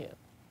heart to.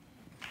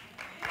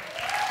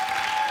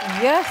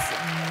 Yes,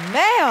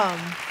 ma'am.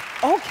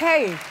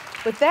 Okay,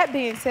 with that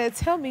being said,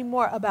 tell me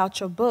more about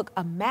your book,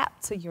 A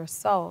Map to Your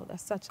Soul.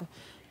 That's such a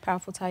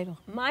powerful title.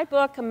 My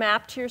book, A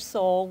Map to Your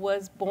Soul,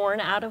 was born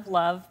out of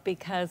love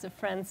because a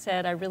friend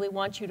said, I really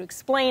want you to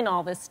explain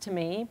all this to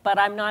me, but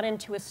I'm not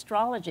into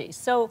astrology.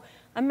 So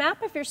A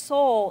Map of Your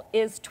Soul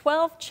is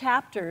 12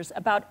 chapters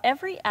about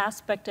every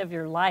aspect of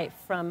your life,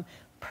 from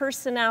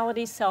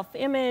personality,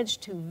 self-image,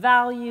 to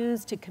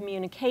values, to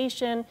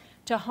communication,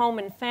 to home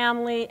and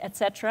family,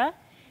 etc.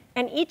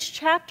 And each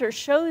chapter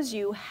shows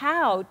you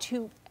how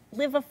to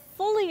live a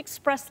fully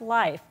expressed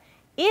life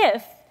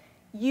if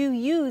you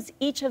use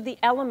each of the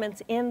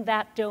elements in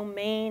that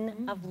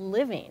domain of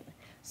living.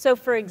 So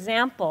for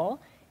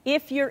example,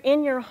 if you're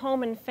in your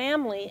home and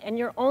family and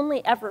you're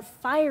only ever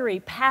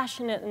fiery,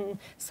 passionate, and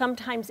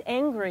sometimes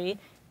angry,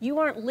 you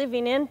aren't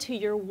living into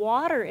your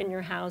water in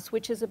your house,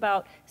 which is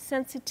about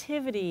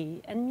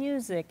sensitivity and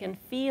music and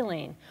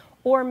feeling.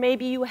 Or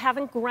maybe you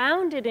haven't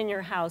grounded in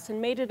your house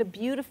and made it a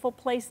beautiful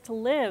place to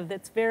live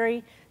that's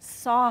very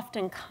soft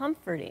and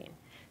comforting.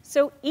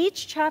 So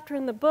each chapter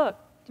in the book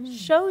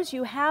shows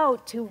you how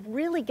to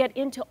really get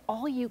into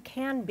all you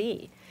can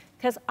be.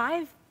 Because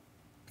I've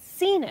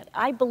seen it,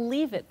 I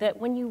believe it, that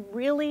when you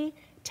really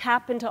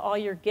tap into all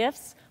your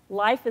gifts,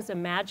 life is a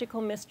magical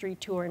mystery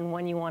tour and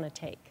one you want to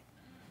take.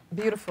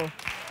 Beautiful.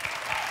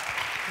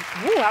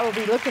 Ooh, I will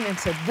be looking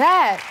into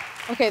that.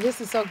 Okay, this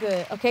is so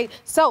good. Okay,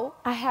 so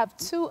I have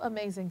two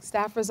amazing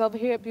staffers over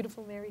here,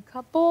 beautiful married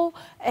couple,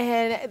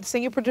 and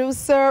senior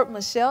producer,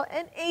 Michelle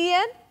and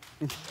Ian.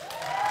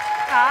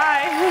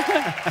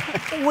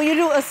 Hi. Will you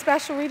do a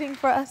special reading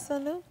for us,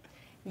 Sanu?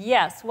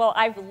 Yes, well,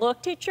 I've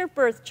looked at your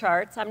birth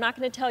charts. I'm not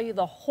going to tell you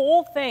the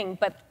whole thing,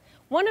 but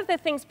one of the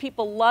things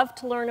people love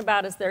to learn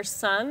about is their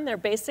sun, their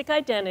basic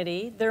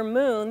identity, their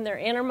moon, their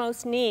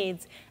innermost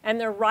needs, and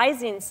their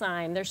rising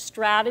sign, their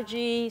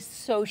strategy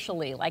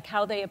socially, like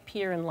how they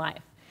appear in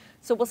life.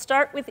 So we'll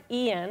start with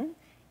Ian.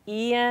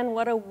 Ian,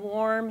 what a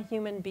warm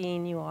human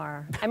being you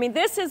are. I mean,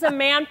 this is a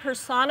man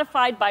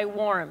personified by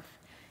warmth.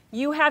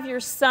 You have your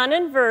sun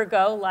in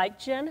Virgo, like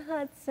Jen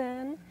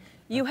Hudson.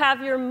 You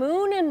have your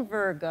moon in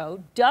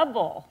Virgo,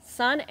 double,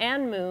 sun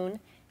and moon,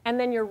 and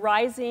then your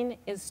rising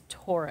is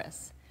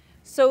Taurus.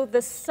 So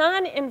the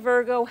sun in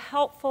Virgo,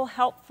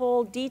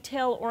 helpful,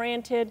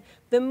 detail-oriented.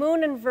 The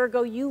moon in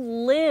Virgo, you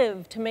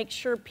live to make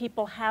sure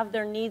people have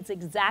their needs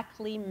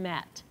exactly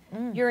met.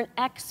 You're an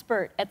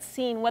expert at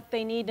seeing what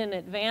they need in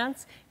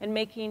advance and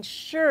making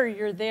sure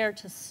you're there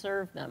to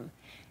serve them.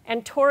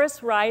 And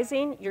Taurus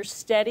rising, you're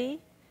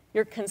steady,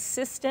 you're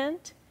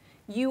consistent,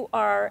 you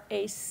are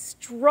a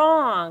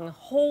strong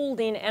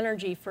holding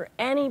energy for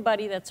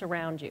anybody that's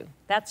around you.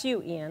 That's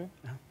you, Ian.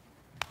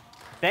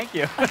 Thank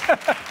you.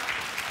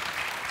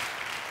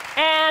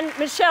 And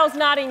Michelle's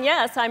nodding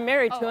yes, I'm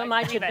married to him,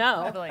 I should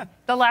know. Totally.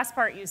 The last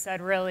part you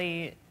said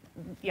really,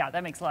 yeah,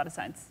 that makes a lot of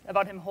sense.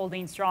 About him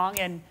holding strong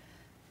and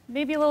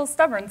maybe a little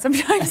stubborn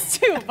sometimes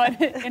too,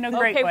 but in a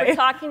great way. Okay, we're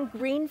talking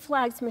green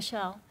flags,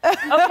 Michelle.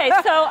 Okay,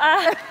 so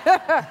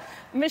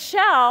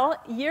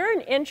Michelle, you're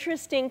an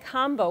interesting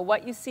combo.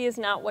 What you see is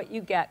not what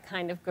you get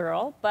kind of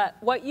girl, but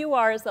what you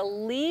are is a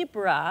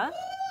Libra.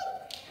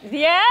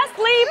 Yes,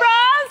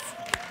 Libras!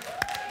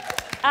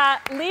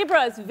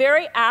 Libra is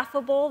very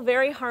affable,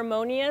 very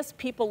harmonious.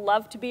 People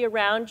love to be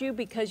around you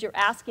because you're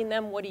asking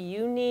them, what do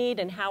you need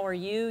and how are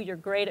you? You're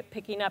great at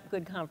picking up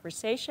good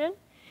conversation.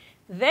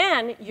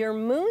 Then your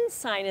moon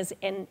sign is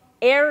in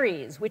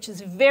Aries, which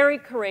is very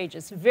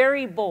courageous,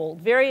 very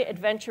bold, very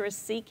adventurous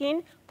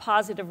seeking,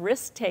 positive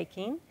risk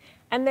taking.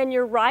 And then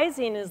your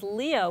rising is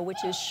Leo,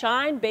 which is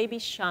shine, baby,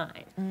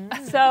 shine.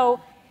 So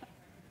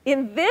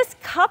in this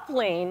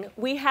coupling,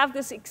 we have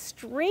this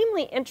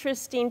extremely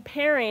interesting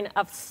pairing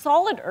of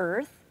solid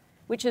earth,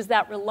 which is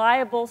that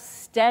reliable,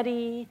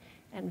 steady,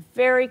 and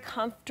very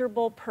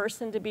comfortable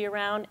person to be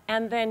around,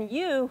 and then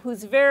you,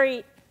 who's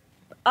very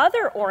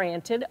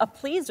other-oriented, a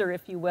pleaser,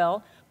 if you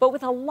will, but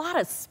with a lot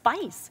of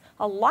spice,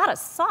 a lot of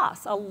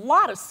sauce, a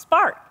lot of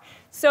spark.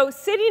 So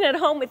sitting at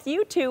home with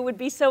you two would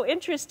be so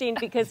interesting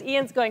because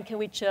Ian's going, can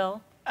we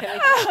chill? Can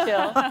we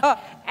chill?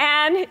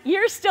 And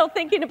you're still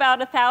thinking about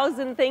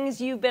 1,000 things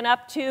you've been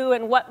up to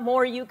and what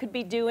more you could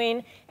be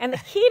doing. And the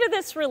key to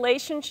this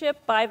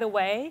relationship, by the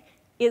way,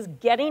 is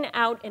getting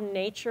out in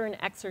nature and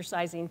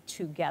exercising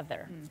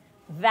together.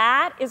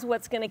 That is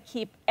what's going to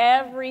keep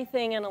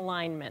everything in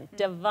alignment,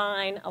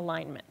 divine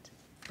alignment.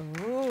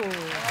 Ooh.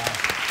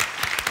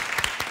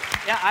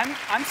 Yeah,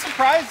 I'm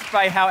surprised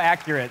by how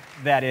accurate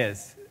that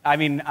is. I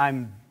mean,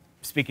 I'm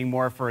speaking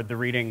more for the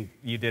reading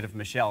you did of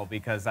Michelle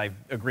because I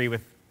agree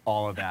with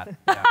all of that.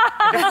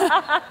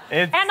 Yeah.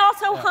 And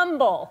also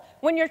humble.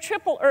 When you're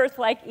triple earth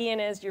like Ian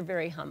is, you're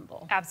very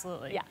humble.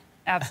 Absolutely. Yeah.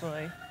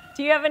 Absolutely.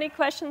 Do you have any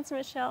questions,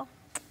 Michelle?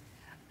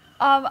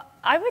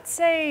 I would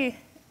say,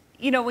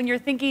 you know, when you're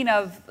thinking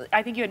of,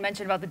 I think you had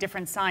mentioned about the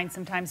different signs.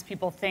 Sometimes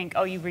people think,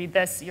 oh, you read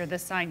this, you're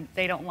this sign,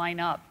 they don't line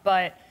up.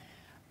 But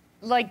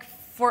like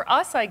for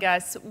us, I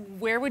guess,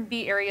 where would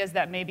be areas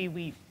that maybe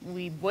we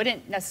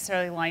wouldn't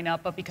necessarily line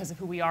up, but because of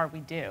who we are, we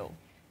do?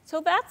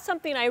 So that's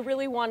something I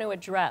really want to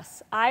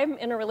address. I'm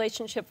in a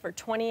relationship for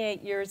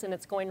 28 years and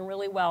it's going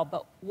really well,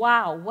 but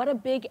wow, what a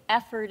big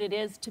effort it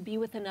is to be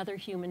with another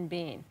human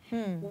being.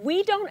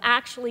 We don't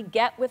actually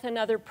get with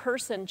another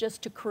person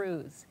just to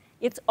cruise.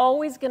 It's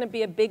always going to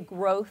be a big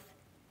growth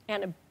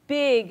and a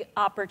big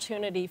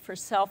opportunity for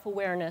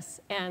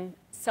self-awareness and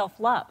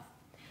self-love.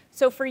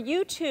 So for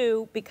you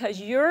two, because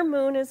your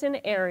moon is in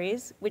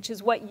Aries, which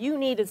is what you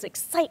need is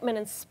excitement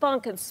and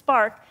spunk and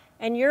spark,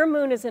 and your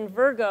moon is in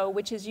Virgo,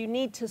 which is you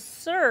need to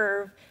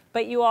serve,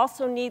 but you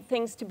also need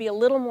things to be a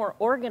little more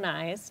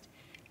organized.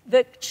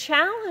 The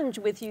challenge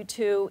with you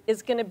two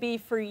is going to be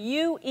for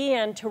you,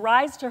 Ian, to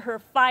rise to her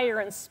fire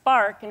and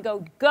spark and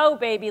go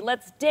baby,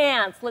 let's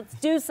dance, let's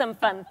do some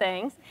fun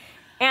things.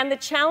 And the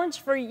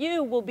challenge for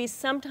you will be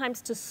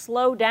sometimes to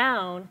slow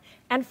down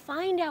and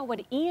find out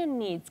what Ian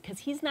needs, because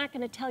he's not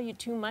going to tell you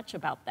too much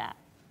about that.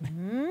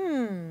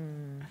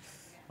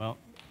 Well,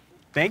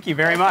 thank you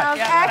very much. Sounds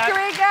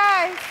accurate,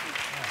 guys.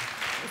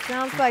 It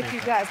sounds like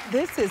you guys.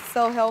 This is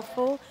so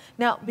helpful.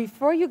 Now,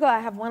 before you go, I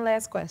have one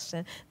last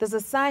question. Does a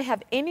sign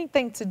have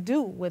anything to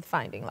do with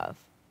finding love?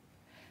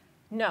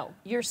 No,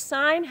 your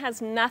sign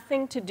has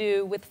nothing to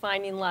do with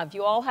finding love.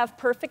 You all have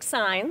perfect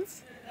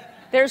signs.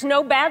 There's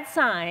no bad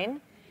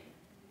sign.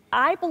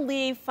 I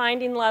believe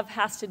finding love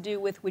has to do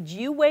with, would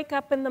you wake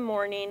up in the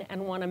morning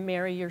and want to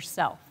marry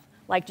yourself?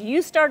 Like, do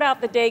you start out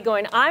the day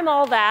going, I'm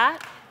all that,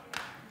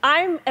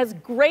 I'm as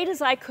great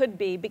as I could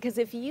be, because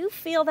if you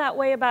feel that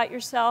way about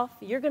yourself,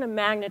 you're going to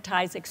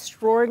magnetize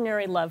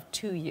extraordinary love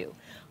to you.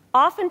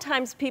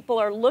 Oftentimes people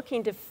are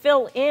looking to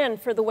fill in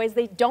for the ways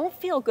they don't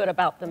feel good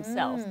about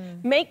themselves.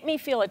 Make me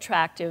feel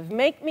attractive,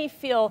 make me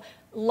feel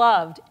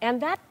loved,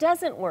 and that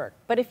doesn't work.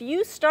 But if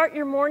you start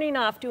your morning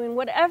off doing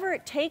whatever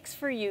it takes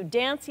for you,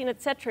 dancing,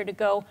 etc., to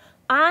go,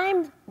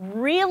 I'm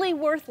really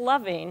worth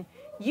loving,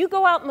 you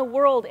go out in the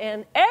world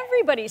and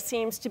everybody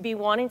seems to be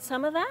wanting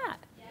some of that.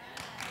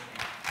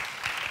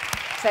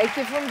 Take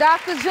it from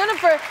Dr.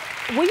 Jennifer.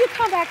 Will you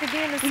come back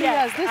again and see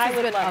us? This has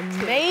been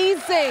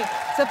amazing.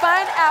 To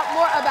find out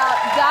more about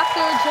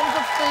Dr.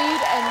 Jennifer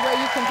Freed and where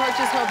you can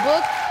purchase her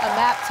book, A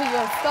Map to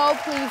Your Soul,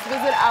 please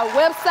visit our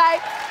website.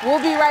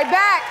 We'll be right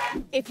back.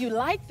 If you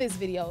like this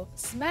video,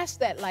 smash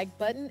that like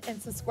button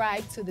and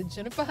subscribe to the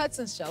Jennifer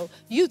Hudson Show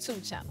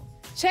YouTube channel.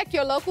 Check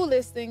your local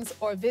listings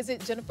or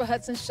visit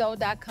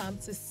jenniferhudsonshow.com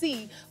to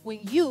see when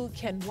you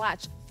can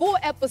watch full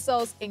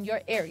episodes in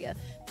your area.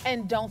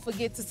 And don't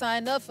forget to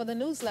sign up for the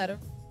newsletter.